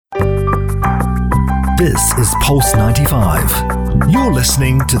This is Pulse 95. You're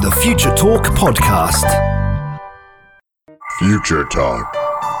listening to the Future Talk podcast. Future Talk.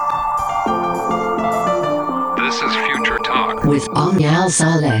 This is Future Talk with Omnial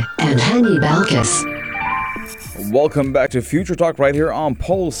Saleh and Hani Balkis. Welcome back to Future Talk right here on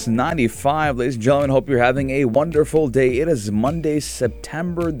Pulse 95. Ladies and gentlemen, hope you're having a wonderful day. It is Monday,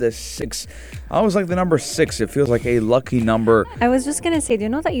 September the 6th. I always like the number 6. It feels like a lucky number. I was just going to say, do you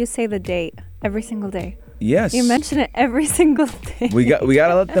know that you say the date every single day? Yes. You mention it every single day. We got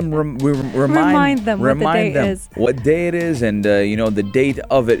to let them remind them what the date is. What day it is and, the date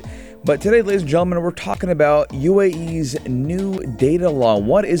of it. But today, ladies and gentlemen, we're talking about UAE's new data law.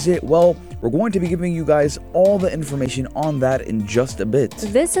 What is it? Well, we're going to be giving you guys all the information on that in just a bit.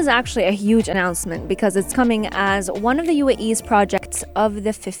 This is actually a huge announcement because it's coming as one of the UAE's projects of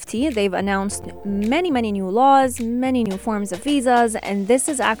the 50. They've announced many new laws, many new forms of visas, and this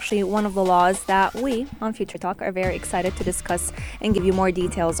is actually one of the laws that we on Future Talk are very excited to discuss and give you more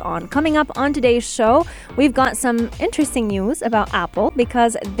details on. Coming up on today's show, we've got some interesting news about Apple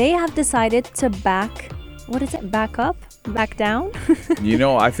because they have decided to back up? Back down?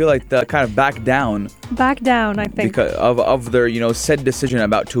 I feel like the kind of back down. Back down, I think. Because of their, said decision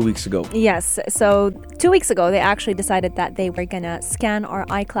about 2 weeks ago. Yes. So 2 weeks ago, they actually decided that they were going to scan our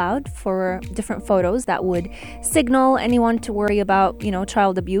iCloud for different photos that would signal anyone to worry about,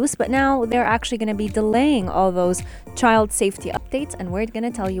 child abuse. But now they're actually going to be delaying all those child safety updates, and we're going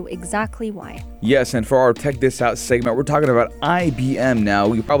to tell you exactly why. Yes, and for our Tech This Out segment, we're talking about IBM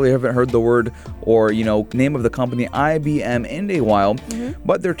now. You probably haven't heard the word or, name of the company IBM in a while,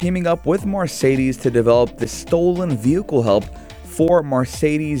 but they're teaming up with Mercedes to develop the stolen vehicle help for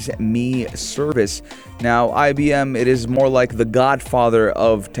Mercedes Me service. Now, IBM, it is more like the godfather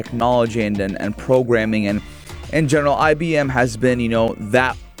of technology and programming, and in general, IBM has been,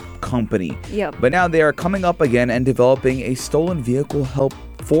 that company. Yep. But now they are coming up again and developing a stolen vehicle help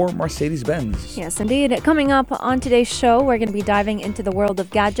for Mercedes-Benz. Yes, indeed. Coming up on today's show, we're going to be diving into the world of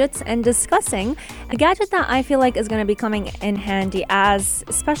gadgets and discussing a gadget that I feel like is going to be coming in handy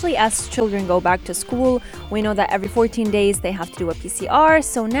especially as children go back to school. We know that every 14 days they have to do a PCR.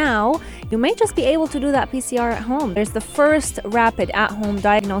 So now you may just be able to do that PCR at home. There's the first rapid at-home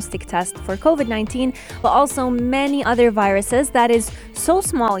diagnostic test for COVID-19, but also many other viruses that is so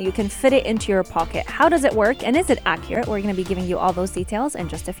small you can fit it into your pocket. How does it work and is it accurate? We're going to be giving you all those details in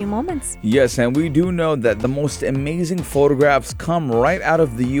just a few moments. Yes, and we do know that the most amazing photographs come right out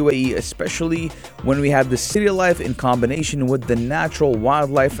of the UAE, especially when we have the city life in combination with the natural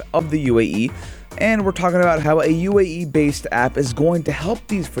wildlife of the UAE. And we're talking about how a UAE-based app is going to help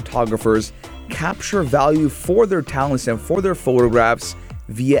these photographers capture value for their talents and for their photographs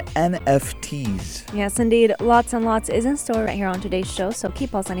via NFTs. Yes, indeed. Lots and lots is in store right here on today's show, so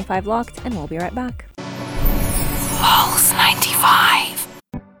keep Pulse 95 locked and we'll be right back. Pulse 95.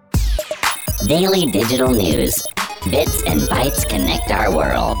 Daily digital news. Bits and bytes connect our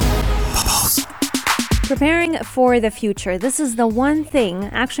world. Preparing for the future. This is the one thing,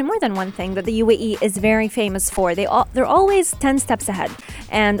 actually more than one thing, that the UAE is very famous for. They're always 10 steps ahead.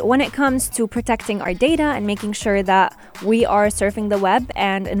 And when it comes to protecting our data and making sure that we are surfing the web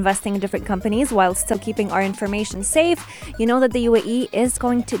and investing in different companies while still keeping our information safe, you know that the UAE is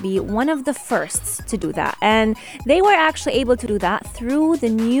going to be one of the firsts to do that. And they were actually able to do that through the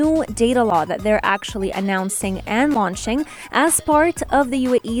new data law that they're actually announcing and launching as part of the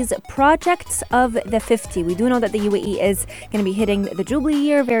UAE's projects of the 50. We do know that the UAE is going to be hitting the Jubilee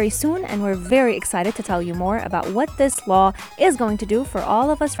year very soon, and we're very excited to tell you more about what this law is going to do for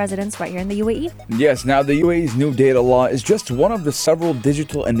all of us residents right here in the UAE. Yes, now the UAE's new data law is just one of the several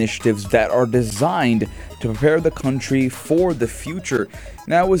digital initiatives that are designed to prepare the country for the future.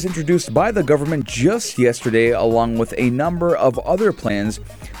 Now, it was introduced by the government just yesterday, along with a number of other plans,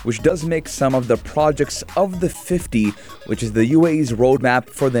 which does make some of the projects of the 50, which is the UAE's roadmap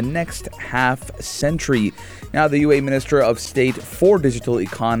for the next half century. Now, the UAE Minister of State for Digital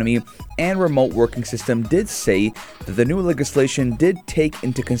Economy and Remote Working System did say that the new legislation did take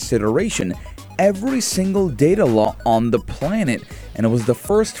into consideration every single data law on the planet, and it was the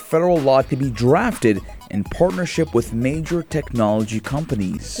first federal law to be drafted in partnership with major technology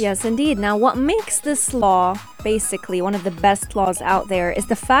companies. Yes, indeed. Now, what makes this law basically one of the best laws out there is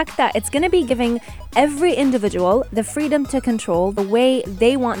the fact that it's going to be giving every individual the freedom to control the way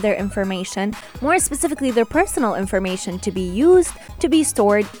they want their information, more specifically their personal information, to be used, to be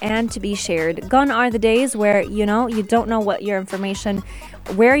stored, and to be shared. Gone are the days where, you don't know what your information,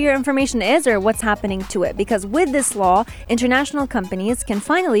 where your information is or what's happening to it. Because with this law, international companies can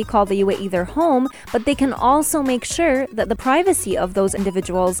finally call the UAE their home, but they can also make sure that the privacy of those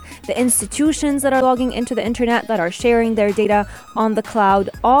individuals, the institutions that are logging into the internet, that are sharing their data on the cloud,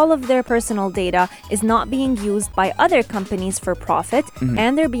 all of their personal data is not being used by other companies for profit,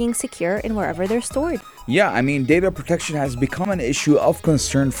 and they're being secure in wherever they're stored. Yeah, I mean, data protection has become an issue of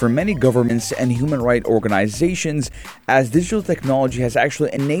concern for many governments and human rights organizations, as digital technology has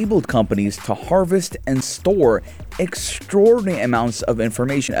actually enabled companies to harvest and store extraordinary amounts of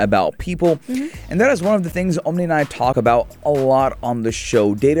information about people. And that is one of the things Omni and I talk about a lot on the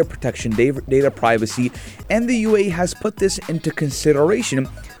show: data protection, data privacy, and the UAE has put this into consideration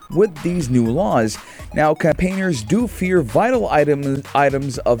with these new laws. Now, campaigners do fear vital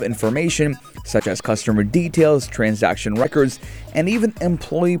items of information, such as customer details, transaction records, and even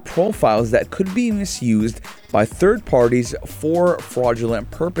employee profiles that could be misused by third parties for fraudulent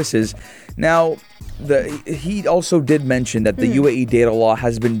purposes. Now, he also did mention that the UAE data law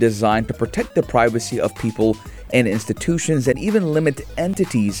has been designed to protect the privacy of people and institutions, and even limit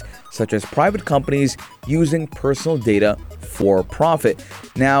entities such as private companies using personal data for profit.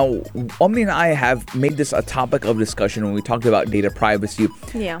 Now, Omni and I have made this a topic of discussion when we talked about data privacy.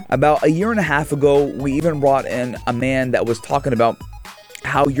 Yeah. About a year and a half ago, we even brought in a man that was talking about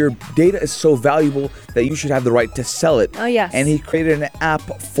how your data is so valuable that you should have the right to sell it. Oh, yes. And he created an app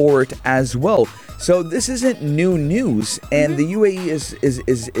for it as well. So this isn't new news, and the UAE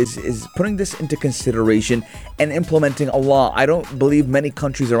is putting this into consideration and implementing a law. I don't believe many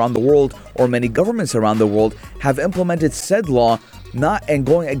countries around the world or many governments around the world have implemented said law, not and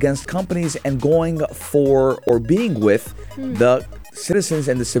going against companies and going for or being with the citizens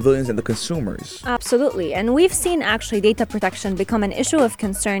and the civilians and the consumers. Absolutely. And we've seen actually data protection become an issue of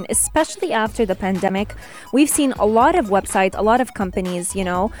concern, especially after the pandemic. We've seen a lot of websites, a lot of companies,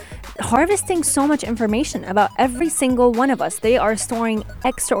 harvesting so much information about every single one of us. They are storing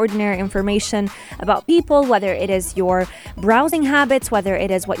extraordinary information about people, whether it is your browsing habits, whether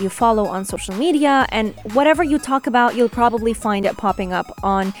it is what you follow on social media, and whatever you talk about, you'll probably find it popping up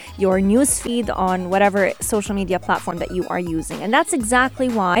on your newsfeed on whatever social media platform that you are using. And that's exactly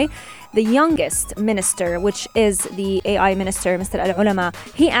why the youngest minister, which is the AI minister, Mr. Al-Ulama,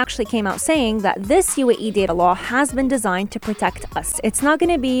 he actually came out saying that this UAE data law has been designed to protect us. It's not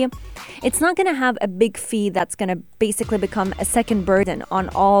going to have a big fee that's going to basically become a second burden on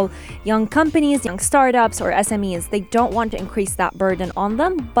all young companies, young startups, or SMEs. They don't want to increase that burden on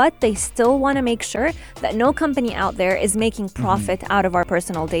them, but they still want to make sure that no company out there is making profit out of our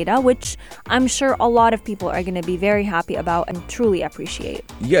personal data, which I'm sure a lot of people are going to be very happy about and truly appreciate.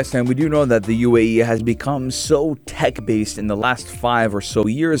 Yes, and we do know that the UAE has become so tech-based in the last 5 or so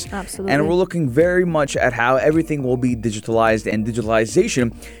years. Absolutely. And we're looking very much at how everything will be digitalized, and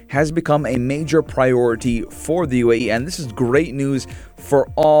digitalization has become a major priority for the UAE. And this is great news for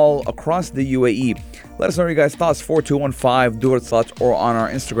all across the UAE. Let us know your guys' thoughts, 4215 Durat or on our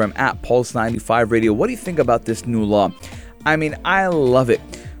Instagram at Pulse95 Radio. What do you think about this new law? I mean, I love it.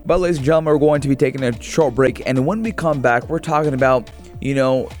 But ladies and gentlemen, we're going to be taking a short break. And when we come back, we're talking about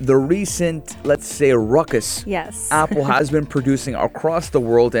the recent, let's say, ruckus Apple has been producing across the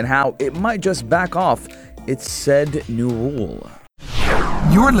world, and how it might just back off its said new rule.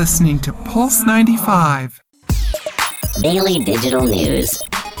 You're listening to Pulse 95. Daily digital news.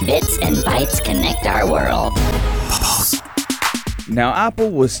 Bits and bytes connect our world. Now,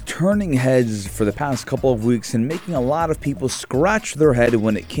 Apple was turning heads for the past couple of weeks and making a lot of people scratch their head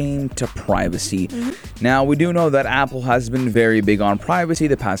when it came to privacy. Now, we do know that Apple has been very big on privacy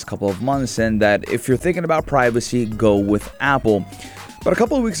the past couple of months, and that if you're thinking about privacy, go with Apple. But a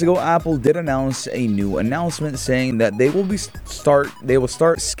couple of weeks ago, Apple did announce a new announcement saying that they will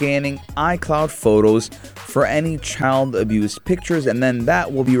start scanning iCloud photos for any child abuse pictures, and then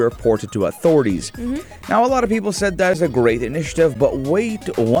that will be reported to authorities. Now, a lot of people said that is a great initiative, but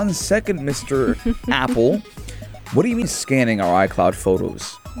wait 1 second, Mr. Apple. What do you mean scanning our iCloud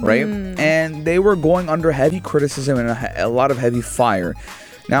photos, right? And they were going under heavy criticism and a lot of heavy fire.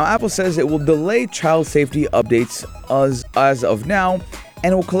 Now, Apple says it will delay child safety updates as of now,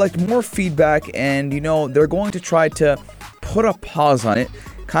 and it will collect more feedback, and they're going to try to put a pause on it,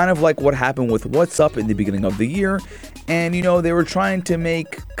 kind of like what happened with WhatsApp in the beginning of the year. And, they were trying to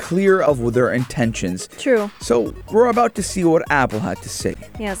make clear of their intentions. True. So we're about to see what Apple had to say.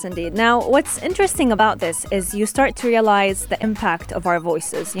 Yes, indeed. Now, what's interesting about this is you start to realize the impact of our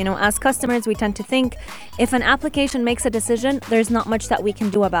voices. As customers, we tend to think if an application makes a decision, there's not much that we can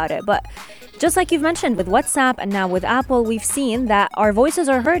do about it. But just like you've mentioned with WhatsApp and now with Apple, we've seen that our voices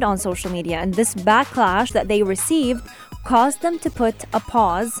are heard on social media, and this backlash that they received caused them to put a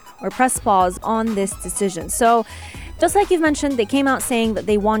pause or press pause on this decision. So just like you've mentioned, they came out saying that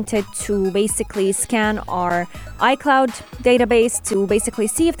they wanted to basically scan our iCloud database to basically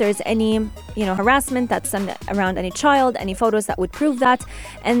see if there's any, harassment that's around any child, any photos that would prove that.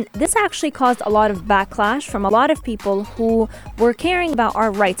 And this actually caused a lot of backlash from a lot of people who were caring about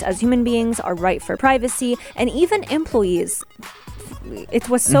our rights as human beings, our right for privacy, and even employees. It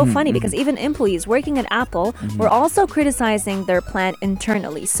was so funny because even employees working at Apple were also criticizing their plan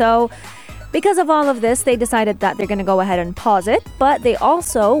internally. So because of all of this, they decided that they're going to go ahead and pause it, but they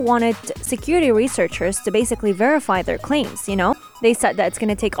also wanted security researchers to basically verify their claims, They said that it's going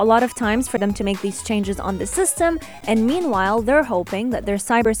to take a lot of time for them to make these changes on the system, and meanwhile, they're hoping that their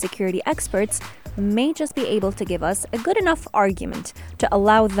cybersecurity experts may just be able to give us a good enough argument to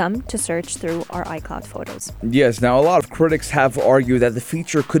allow them to search through our iCloud photos. Yes, now a lot of critics have argued that the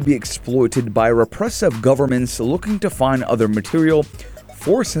feature could be exploited by repressive governments looking to find other material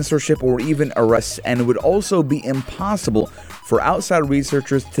for censorship or even arrests, and it would also be impossible for outside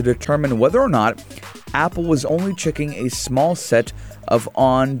researchers to determine whether or not Apple was only checking a small set of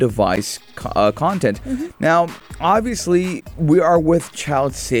on-device content. Now, obviously, we are with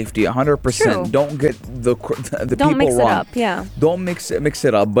child safety 100%. True. Don't get the Don't people mix wrong. it up, yeah. Don't mix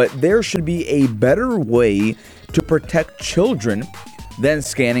it up. But there should be a better way to protect children than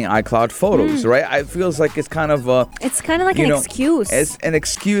scanning iCloud photos, right? It feels like it's kind of like an excuse. It's an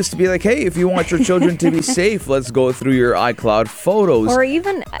excuse to be like, hey, if you want your children to be safe, let's go through your iCloud photos. Or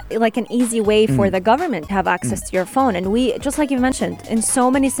even like an easy way for the government to have access to your phone. And we, just like you mentioned, in so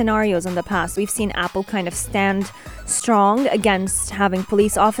many scenarios in the past, we've seen Apple kind of stand strong against having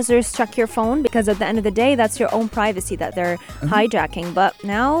police officers check your phone, because at the end of the day, that's your own privacy that they're hijacking. But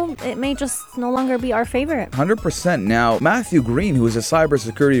now it may just no longer be our favorite. 100%. Now, Matthew Green, who is a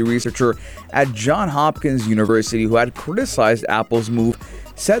cybersecurity researcher at Johns Hopkins University who had criticized Apple's move,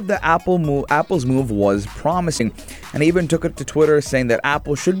 said that Apple's move was promising, and even took it to Twitter saying that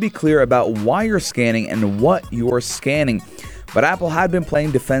Apple should be clear about why you're scanning and what you're scanning. But Apple had been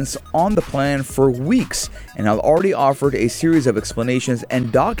playing defense on the plan for weeks and had already offered a series of explanations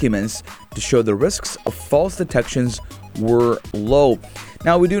and documents to show the risks of false detections were low.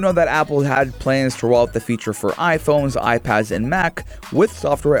 Now, we do know that Apple had plans to roll out the feature for iPhones, iPads, and Mac with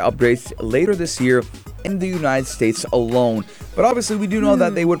software updates later this year in the United States alone. But obviously, we do know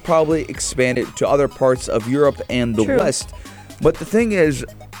that they would probably expand it to other parts of Europe and the West. But the thing is,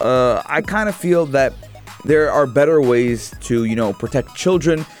 I kind of feel that there are better ways to, protect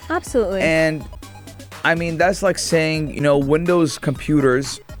children. Absolutely. And I mean, that's like saying, Windows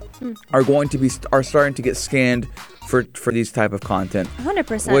computers are starting to get scanned for these type of content.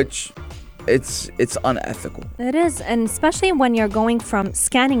 100%. Which it's unethical. It is, and especially when you're going from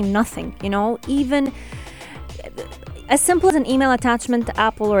scanning nothing, even as simple as an email attachment,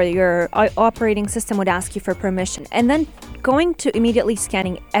 Apple or your operating system would ask you for permission, and then going to immediately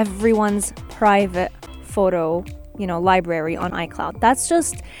scanning everyone's private photo library on iCloud.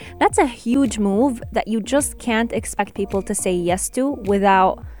 That's a huge move that you just can't expect people to say yes to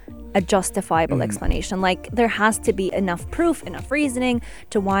without a justifiable explanation. Like, there has to be enough proof, enough reasoning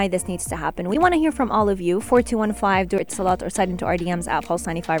to why this needs to happen. We want to hear from all of you. 4215, do it Salat, or slide into our DMs at Pulse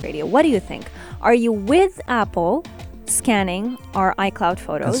 95 Radio. What do you think? Are you with Apple scanning our iCloud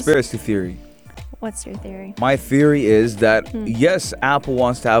photos? Conspiracy theory. What's your theory? My theory is that, yes, Apple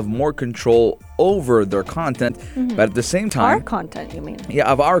wants to have more control over their content, but at the same time... Our content, you mean?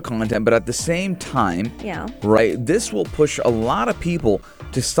 Yeah, of our content, but at the same time, right, this will push a lot of people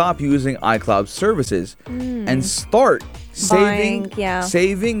to stop using iCloud services and start saving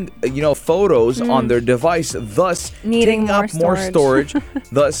photos on their device, thus needing taking up more storage,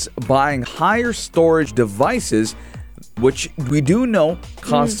 thus buying higher storage devices, which we do know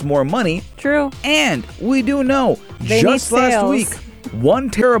costs more money. True. And we do know, just last week, 1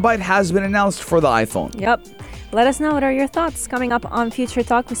 terabyte has been announced for the iPhone. Yep. Let us know what are your thoughts. Coming up on Future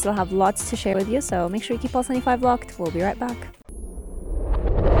Talk, we still have lots to share with you, so make sure you keep Pulse 95 locked. We'll be right back.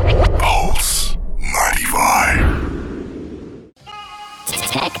 Pulse 95.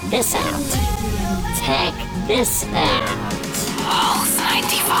 Check this out. Check this out. Pulse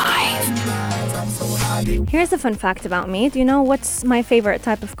 95. Here's a fun fact about me. Do you know what's my favorite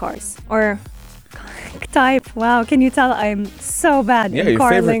type of cars? Or Specific type. Wow, can you tell I'm so bad Yeah, in your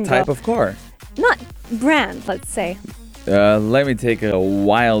car favorite lingo? type of car. Not brand, let's say. Let me take a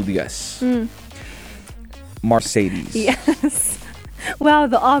wild guess. Mercedes. Yes. Wow,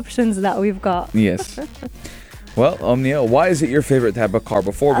 the options that we've got. Yes. Well, Omnia, why is it your favorite type of car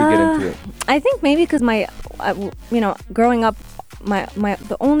before we get into it? I think maybe because growing up,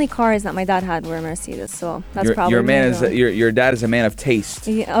 the only cars that my dad had were Mercedes, so that's probably your dad is a man of taste.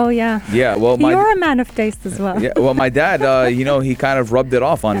 Oh yeah. Yeah, well, You're a man of taste as well. yeah, well, my dad, he kind of rubbed it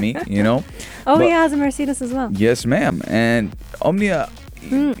off on me, Oh, But- he has a Mercedes as well. Yes, ma'am. And Omnia,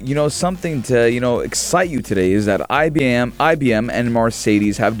 something to excite you today is that IBM and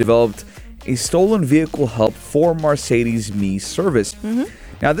Mercedes have developed a stolen vehicle help for Mercedes Me service.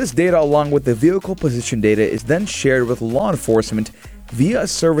 Now, this data, along with the vehicle position data, is then shared with law enforcement via a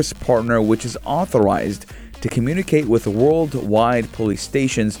service partner which is authorized to communicate with worldwide police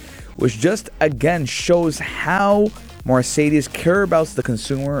stations, which just again shows how Mercedes care about the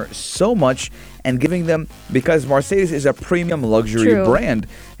consumer so much and giving them, because Mercedes is a premium luxury True. brand,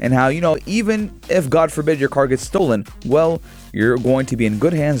 and how, even if, God forbid, your car gets stolen, well, you're going to be in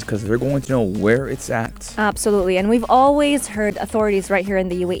good hands because they're going to know where it's at. Absolutely. And we've always heard authorities right here in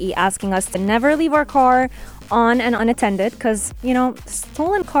the UAE asking us to never leave our car on and unattended because,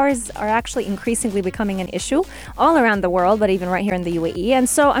 stolen cars are actually increasingly becoming an issue all around the world, but even right here in the UAE. And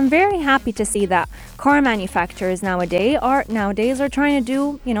so I'm very happy to see that car manufacturers nowadays are trying to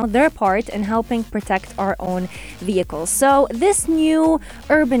do, their part in helping protect our own vehicles. So this new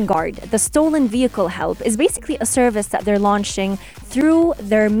Urban Guard, the Stolen Vehicle Help, is basically a service that they're launching through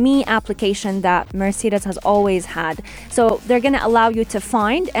their Me application that Mercedes has always had. So they're going to allow you to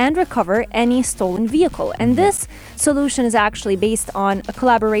find and recover any stolen vehicle. And this solution is actually based on a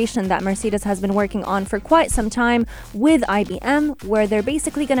collaboration that Mercedes has been working on for quite some time with IBM, where they're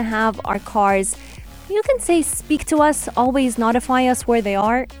basically going to have our cars, you can say, speak to us, always notify us where they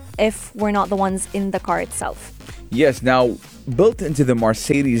are if we're not the ones in the car itself. Yes, now, built into the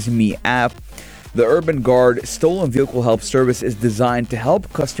Mercedes Me app, the Urban Guard Stolen Vehicle Help service is designed to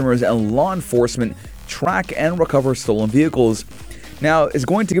help customers and law enforcement track and recover stolen vehicles. Now, it's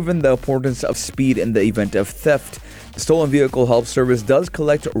going to give them the importance of speed in the event of theft. The Stolen Vehicle Help service does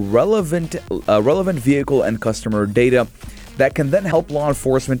collect relevant vehicle and customer data that can then help law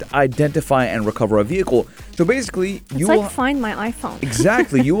enforcement identify and recover a vehicle. So basically, It's like Find My iPhone.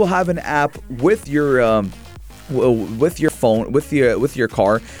 Exactly. You will have an app with your phone, with your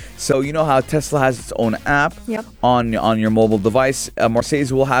car. So you know how Tesla has its own app on your mobile device.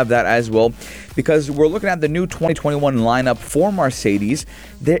 Mercedes will have that as well, because we're looking at the new 2021 lineup for Mercedes.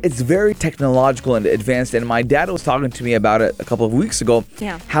 It's very technological and advanced, and my dad was talking to me about it a couple of weeks ago.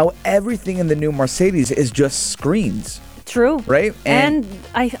 Yeah. How everything in the new Mercedes is just screens. True. Right? And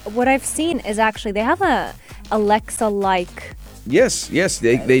what I've seen is actually they have a Alexa-like. Yes,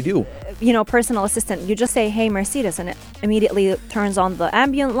 they do. Personal assistant. You just say, "Hey, Mercedes," and it immediately turns on the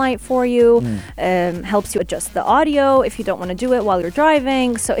ambient light for you. Helps you adjust the audio if you don't want to do it while you're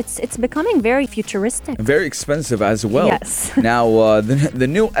driving. So it's becoming very futuristic. Very expensive as well. Yes. Now, the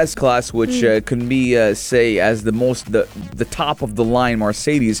new S-Class, which can be, say, as the top of the line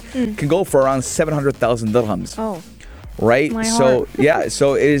Mercedes, can go for around 700,000 dirhams. Oh. Right? My So, heart.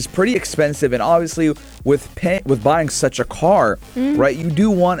 so it is pretty expensive. And obviously, with buying such a car, right, you do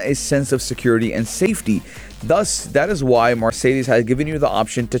want a sense of security and safety. Thus, that is why Mercedes has given you the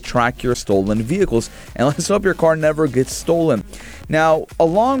option to track your stolen vehicles. And let's hope your car never gets stolen. Now,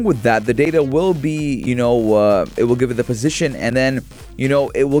 along with that, the data will be, it will give it the position, and then,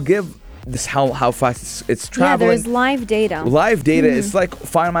 it will give this how fast it's traveling. Yeah, there's live data. Live data. It's like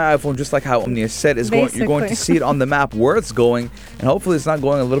Find My iPhone, just like how Omnia said. You're going to see it on the map where it's going, and hopefully it's not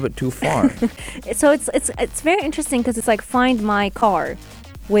going a little bit too far. So it's very interesting because it's like Find My Car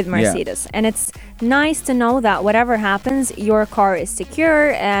with Mercedes, and it's nice to know that whatever happens, your car is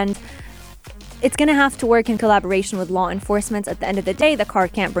secure, and it's going to have to work in collaboration with law enforcement. At the end of the day, the car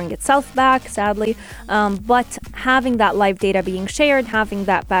can't bring itself back, sadly. But having that live data being shared, having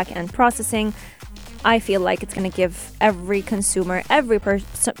that back-end processing, I feel like it's going to give every consumer, every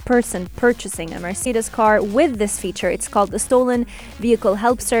person purchasing a Mercedes car with this feature, it's called the Stolen Vehicle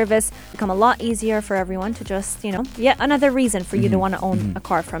Help Service, become a lot easier for everyone to just, yet another reason for you to want to own a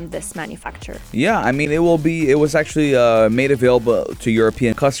car from this manufacturer. Yeah, I mean, it was actually made available to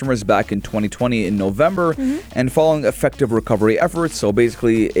European customers back in 2020 in November, and following effective recovery efforts, so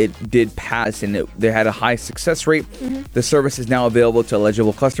basically it did pass and they had a high success rate. The service is now available to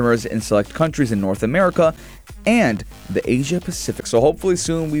eligible customers in select countries in North America. America and the Asia Pacific. So hopefully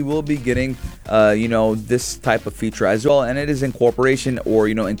soon we will be getting, this type of feature as well. And it is in cooperation or,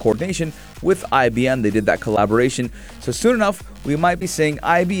 in coordination with IBM. They did that collaboration. So soon enough, we might be seeing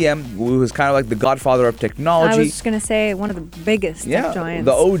IBM, who is kind of like the godfather of technology. I was just going to say one of the biggest tech giants.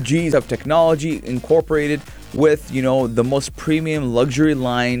 The OGs of technology incorporated with, the most premium luxury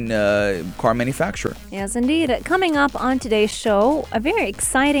line car manufacturer. Yes, indeed. Coming up on today's show, a very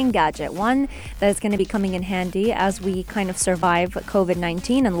exciting gadget, one that is going to be coming in handy as we kind of survive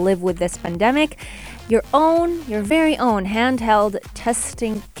COVID-19 and live with this pandemic. Your very own handheld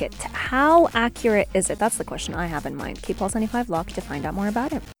testing kit. How accurate is it? That's the question I have in mind. Keep Pulse 95 locked to find out more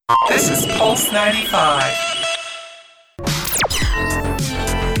about it. This is Pulse 95.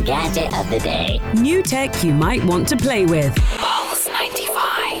 Gadget of the day. New tech you might want to play with. Pulse 95.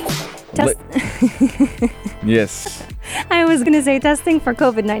 Yes. I was going to say testing for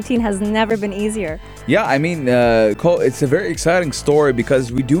COVID-19 has never been easier. Yeah, I mean, it's a very exciting story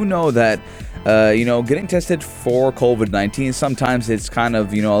because we do know that getting tested for COVID-19, sometimes it's kind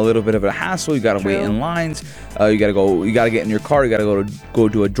of, a little bit of a hassle. You got to wait in lines. You got to get in your car. You got to go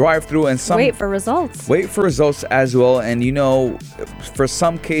do a drive-through and wait for results. Wait for results as well. And, for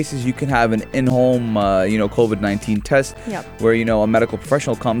some cases, you can have an in-home, COVID-19 test where, a medical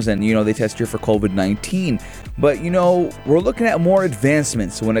professional comes and, they test you for COVID-19. But, we're looking at more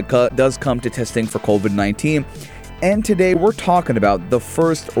advancements when it does come to testing for COVID-19. And today we're talking about the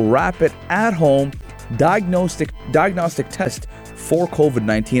first rapid at-home diagnostic test for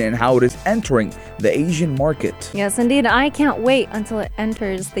COVID-19 and how it is entering the Asian market. Yes, indeed. I can't wait until it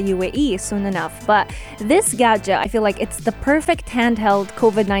enters the UAE soon enough. But this gadget, I feel like it's the perfect handheld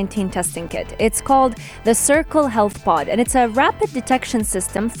COVID-19 testing kit. It's called the Circle Health Pod, and it's a rapid detection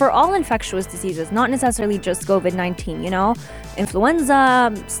system for all infectious diseases, not necessarily just COVID-19,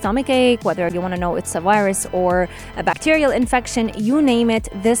 influenza, stomach ache, whether you want to know it's a virus or a bacterial infection, you name it,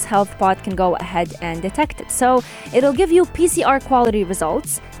 this health pod can go ahead and detect it. So it'll give you PCR quality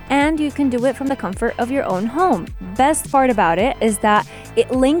results, and you can do it from the comfort of your own home. Best part about it is that it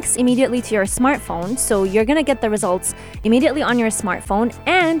links immediately to your smartphone, so you're going to get the results immediately on your smartphone,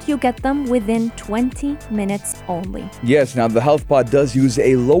 and you get them within 20 minutes only. Yes, now the health pod does use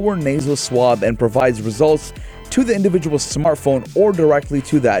a lower nasal swab and provides results to the individual smartphone or directly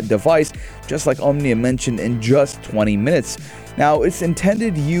to that device, just like Omnia mentioned, in just 20 minutes. Now, its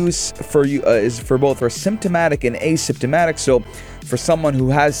intended use is for both for symptomatic and asymptomatic. So, for someone who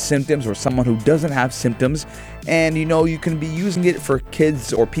has symptoms or someone who doesn't have symptoms, and you can be using it for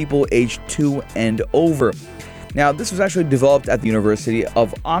kids or people aged 2 and over. Now, this was actually developed at the University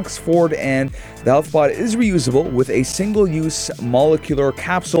of Oxford, and the health pod is reusable with a single-use molecular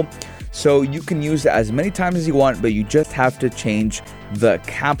capsule. So you can use it as many times as you want, but you just have to change the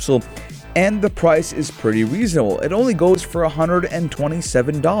capsule. And the price is pretty reasonable. It only goes for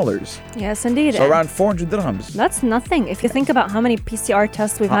 $127. Yes, indeed. So around 400 dirhams. That's nothing. If you think about how many PCR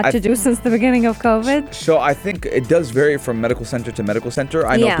tests we've had to do since the beginning of COVID. So I think it does vary from medical center to medical center.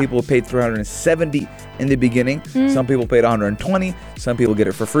 I know people paid $370 in the beginning. Some people paid $120. Some people get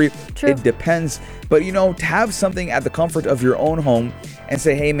it for free. True. It depends. But, to have something at the comfort of your own home and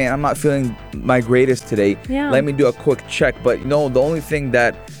say, hey, man, I'm not feeling my greatest today. Yeah. Let me do a quick check. But, the only thing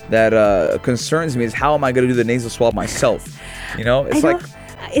that concerns me is how am I going to do the nasal swab myself?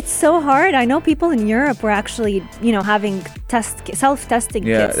 It's so hard. I know people in Europe were actually, having self-testing kits.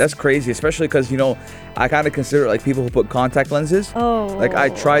 Yeah, kits. that's crazy, especially because, I kind of consider it like people who put contact lenses. Oh. Like I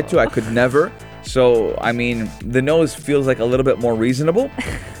tried to, I could never. So, the nose feels like a little bit more reasonable,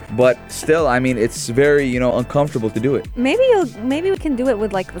 but still, it's very, uncomfortable to do it. Maybe we can do it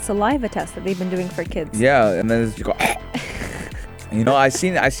with like the saliva test that they've been doing for kids. Yeah, and then you go, I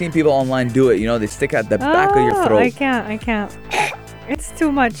seen people online do it. They stick at the back of your throat. I can't. It's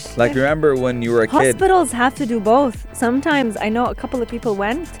too much. Like, remember when you were a kid? Hospitals have to do both. Sometimes I know a couple of people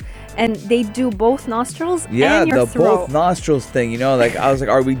went and they do both nostrils and your throat. Yeah, the both nostrils thing, I was like,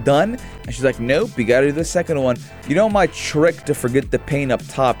 are we done? And she's like, nope, you gotta do the second one. My trick to forget the pain up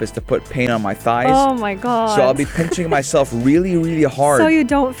top is to put pain on my thighs. Oh my God. So I'll be pinching myself really, really hard. So you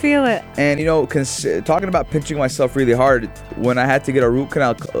don't feel it. And, talking about pinching myself really hard, when I had to get a root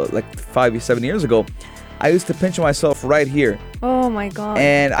canal like 7 years ago, I used to pinch myself right here. Oh my God!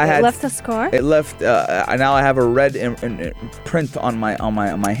 And it left a scar. It left. Now I have a red print on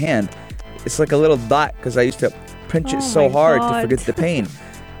my hand. It's like a little dot because I used to pinch it so hard to forget the pain.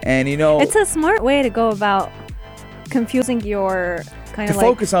 And it's a smart way to go about confusing your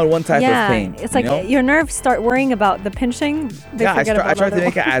focus on one type of pain. It's like your nerves start worrying about the pinching. I tried to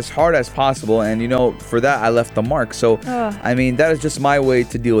make it as hard as possible, and for that I left the mark. So that is just my way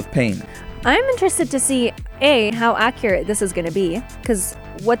to deal with pain. I'm interested to see, A, how accurate this is going to be, because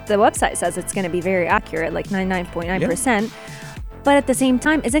what the website says, it's going to be very accurate, like 99.9%. But at the same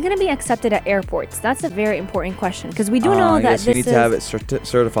time, is it going to be accepted at airports? That's a very important question, because we do know that yes, this you need to have it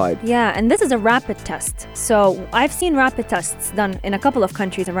certified. Yeah, and this is a rapid test. So I've seen rapid tests done in a couple of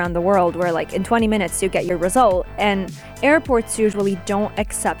countries around the world where like in 20 minutes you get your result, and airports usually don't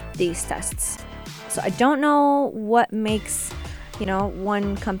accept these tests. So I don't know what makes,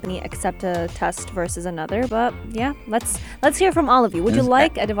 one company accept a test versus another, but yeah, let's hear from all of you. Would you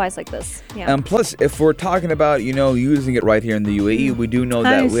like a device like this? Yeah. And plus, if we're talking about, using it right here in the UAE, we do know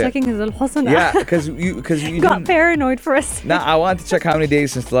that because you got paranoid for us. Now, I want to check how many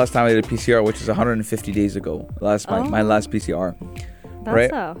days since the last time I did a PCR, which is 150 days ago. My last PCR.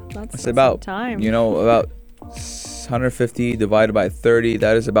 That's about time. About 150 divided by 30,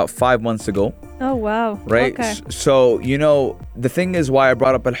 that is about 5 months ago. Oh, wow. Right? Okay. So, the thing is why I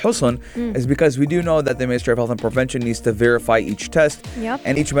brought up Al-Husn is because we do know that the Ministry of Health and Prevention needs to verify each test. Yep.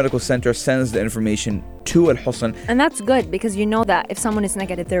 And each medical center sends the information to Al-Husn. And that's good because you know that if someone is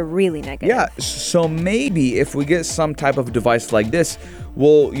negative, they're really negative. Yeah. So maybe if we get some type of device like this,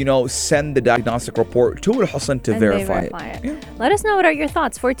 we'll, send the diagnostic report to Al-Husn to verify it. Yeah. Let us know what are your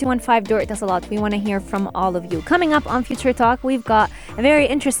thoughts. 4215 Dort does a lot. We want to hear from all of you. Coming up on Future Talk, we've got a very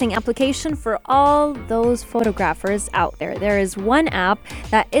interesting application for all those photographers out there. There is one app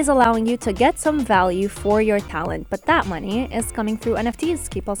that is allowing you to get some value for your talent, but that money is coming through NFTs.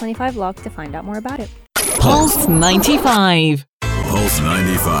 Keep Pulse 95 logged to find out more about it. Pulse 95. Pulse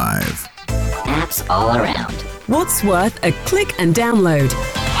 95. Apps all around. What's worth a click and download?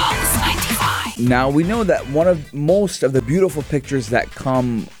 Pulse 95. Now, we know that most of the beautiful pictures that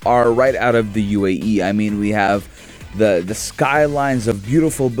come are right out of the UAE. I mean, we have the skylines of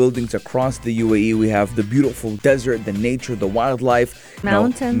beautiful buildings across the UAE. We have the beautiful desert, the nature, the wildlife.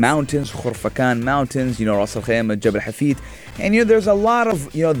 Mountains. Khurfakan Mountains, Ras Al Khaimah, Jabal Hafid. And, there's a lot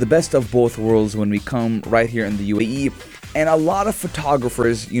of, the best of both worlds when we come right here in the UAE. And a lot of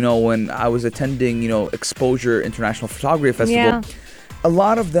photographers, when I was attending, Exposure International Photography Festival, a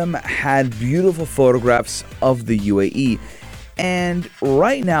lot of them had beautiful photographs of the UAE. And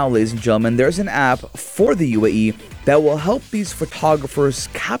right now, ladies and gentlemen, there's an app for the UAE that will help these photographers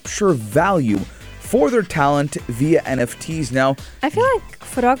capture value for their talent via NFTs. Now, I feel like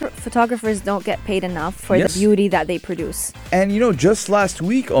photographers don't get paid enough for the beauty that they produce. And just last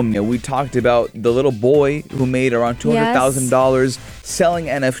week, Omnia, we talked about the little boy who made around $200,000 selling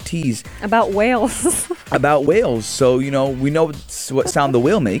NFTs. About whales. About whales. So, we know what sound the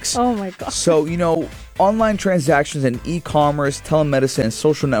whale makes. Oh my God. So, online transactions and e-commerce, telemedicine, and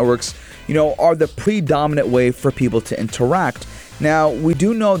social networks, are the predominant way for people to interact. Now, we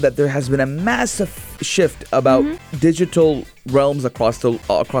do know that there has been a massive shift about digital realms across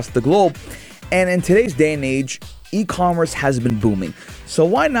the globe. And in today's day and age, e-commerce has been booming. So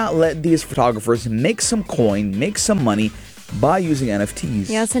why not let these photographers make some coin, make some money by using NFTs?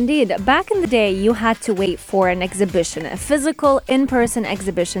 Yes, indeed. Back in the day, you had to wait for an exhibition, a physical, in-person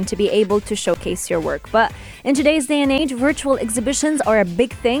exhibition to be able to showcase your work. But in today's day and age, virtual exhibitions are a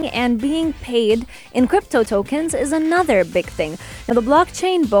big thing, and being paid in crypto tokens is another big thing. Now, the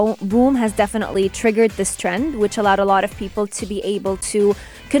blockchain boom has definitely triggered this trend, which allowed a lot of people to be able to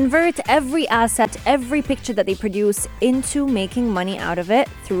convert every asset, every picture that they produce into making money out of it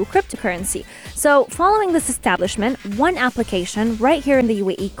through cryptocurrency. So following this establishment, one application right here in the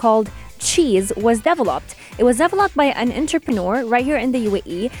UAE called Cheese was developed. It was developed by an entrepreneur right here in the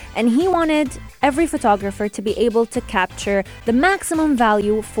UAE, and he wanted every photographer to be able to capture the maximum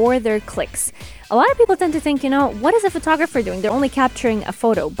value for their clicks. A lot of people tend to think, what is a photographer doing? They're only capturing a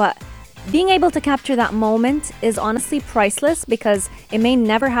photo, but being able to capture that moment is honestly priceless because it may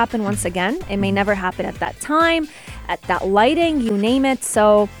never happen once again. It may never happen at that time, at that lighting, you name it.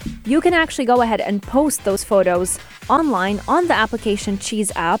 So you can actually go ahead and post those photos online on the application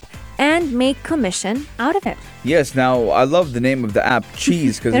Cheese app and make commission out of it. Yes, now I love the name of the app,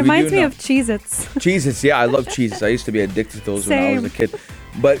 Cheese. It reminds me of Cheez-Its. Cheez-Its, yeah, I love Cheez-Its. I used to be addicted to those when I was a kid.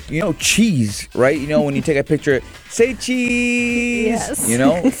 But, cheese, right? When you take a picture, say cheese.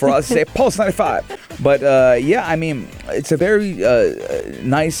 Yes. For us, say Pulse 95. But, it's a very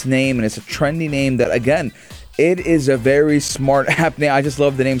nice name, and it's a trendy name that, again, it is a very smart app name. I just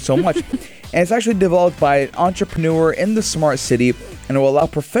love the name so much. And it's actually developed by an entrepreneur in the smart city, and it will allow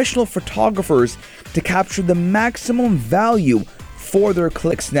professional photographers to capture the maximum value for their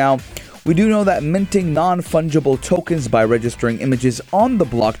clicks. Now, we do know that minting non-fungible tokens by registering images on the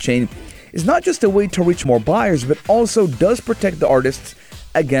blockchain is not just a way to reach more buyers, but also does protect the artists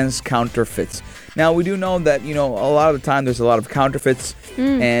against counterfeits. Now, we do know that, a lot of the time there's a lot of counterfeits.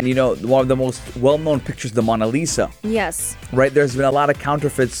 And, one of the most well-known pictures, the Mona Lisa. Yes. Right? There's been a lot of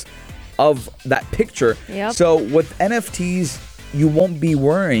counterfeits of that picture. Yep. So with NFTs, you won't be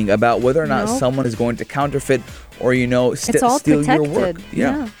worrying about whether or not Nope. someone is going to counterfeit or, It's all steal protected. your work.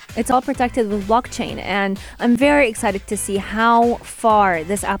 Yeah. It's all protected with blockchain, and I'm very excited to see how far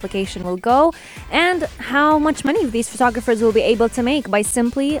this application will go and how much money these photographers will be able to make by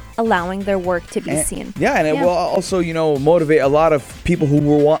simply allowing their work to be seen. Yeah, and it will also, motivate a lot of people who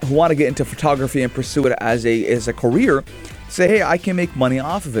want to get into photography and pursue it as a career. Say, hey, I can make money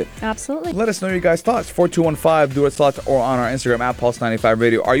off of it. Absolutely. Let us know your guys' thoughts. 4215, do it thoughts, or on our Instagram at Pulse95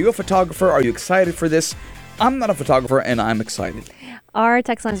 Radio. Are you a photographer? Are you excited for this? I'm not a photographer, and I'm excited. Our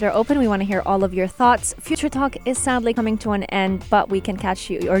text lines are open. We want to hear all of your thoughts. Future Talk is sadly coming to an end, but we can catch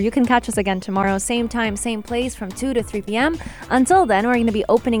you, or you can catch us again tomorrow, same time, same place, from 2 to 3 p.m. Until then, we're going to be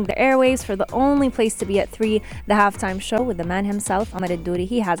opening the airwaves for the only place to be at 3, the halftime show with the man himself, Ahmed Al-Douri.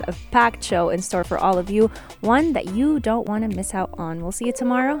 He has a packed show in store for all of you, one that you don't want to miss out on. We'll see you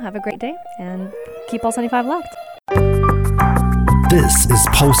tomorrow. Have a great day, and keep Pulse 95 locked. This is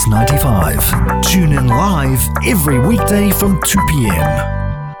Pulse 95. Tune in live every weekday from 2 p.m.